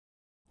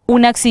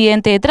Un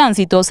accidente de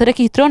tránsito se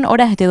registró en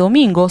horas de este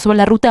domingo sobre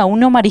la ruta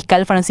 1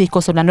 Mariscal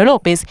Francisco Solano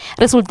López,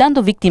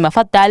 resultando víctima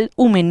fatal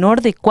un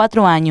menor de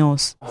 4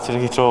 años. Se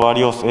registró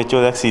varios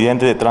hechos de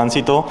accidente de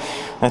tránsito.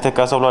 En este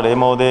caso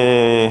hablaremos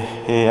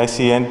de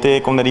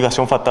accidente con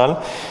derivación fatal,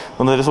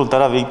 donde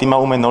resultara víctima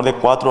un menor de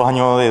 4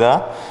 años de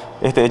edad.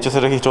 Este hecho se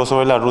registró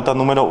sobre la ruta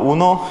número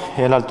 1,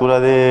 a la altura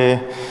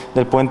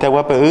del puente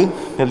Aguapeú,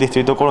 del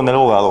distrito Coronel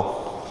Bogado.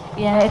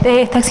 Bien,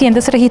 este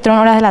accidente se registró en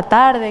horas de la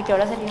tarde, ¿qué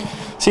hora sería?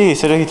 Sí,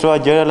 se registró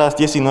ayer a las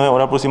 19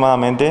 horas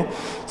aproximadamente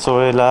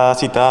sobre la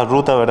citada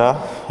ruta, ¿verdad?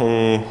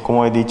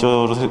 Como he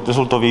dicho,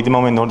 resultó víctima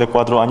un menor de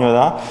 4 años de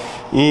edad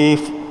y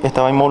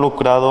estaba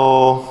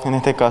involucrado, en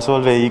este caso,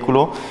 el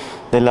vehículo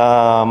de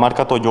la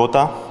marca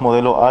Toyota,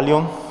 modelo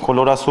Allion,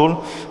 color azul,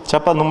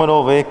 chapa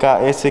número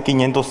BKS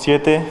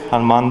 507,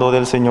 al mando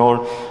del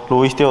señor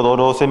Luis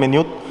Teodoro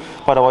Semeniut,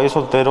 paraguayo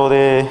soltero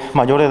de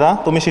mayor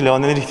edad, domiciliado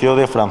en el distrito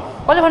de Fram.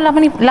 ¿Cuáles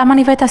fueron las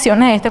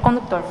manifestaciones de este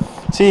conductor?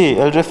 Sí,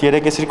 él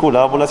refiere que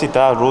circulaba por la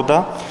citada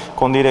ruta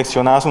con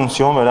dirección a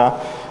Asunción, ¿verdad?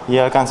 Y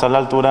al alcanzar la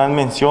altura en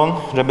mención,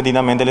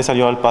 repentinamente le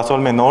salió al paso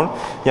al menor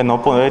y al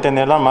no poder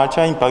detener la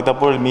marcha, impacta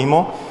por el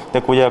mismo,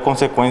 de cuya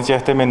consecuencia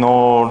este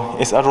menor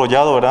es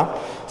arrollado, ¿verdad?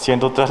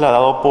 Siendo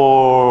trasladado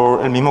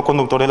por el mismo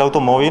conductor del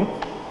automóvil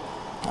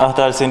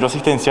hasta el centro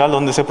asistencial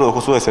donde se produjo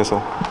su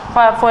deceso.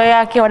 ¿Fue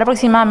a qué hora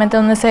aproximadamente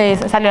donde se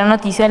salió la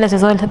noticia del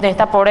deceso de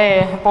esta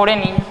pobre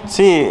niña?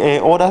 Sí,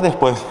 horas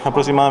después,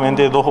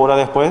 aproximadamente 2 horas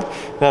después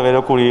de haber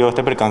ocurrido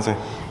este percance.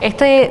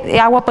 ¿Este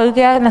Aguapeú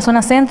queda en la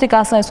zona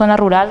céntrica, zona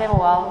rural de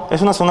Bogado?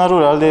 Es una zona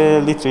rural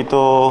del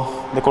distrito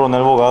de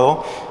Coronel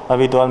Bogado.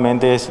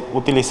 Habitualmente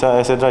utiliza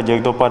ese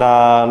trayecto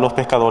para los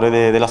pescadores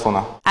de la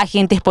zona.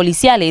 Agentes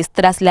policiales,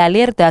 tras la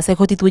alerta, se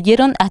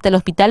constituyeron hasta el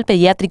Hospital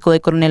Pediátrico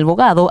de Coronel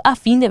Bogado a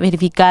fin de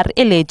verificar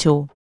el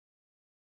hecho.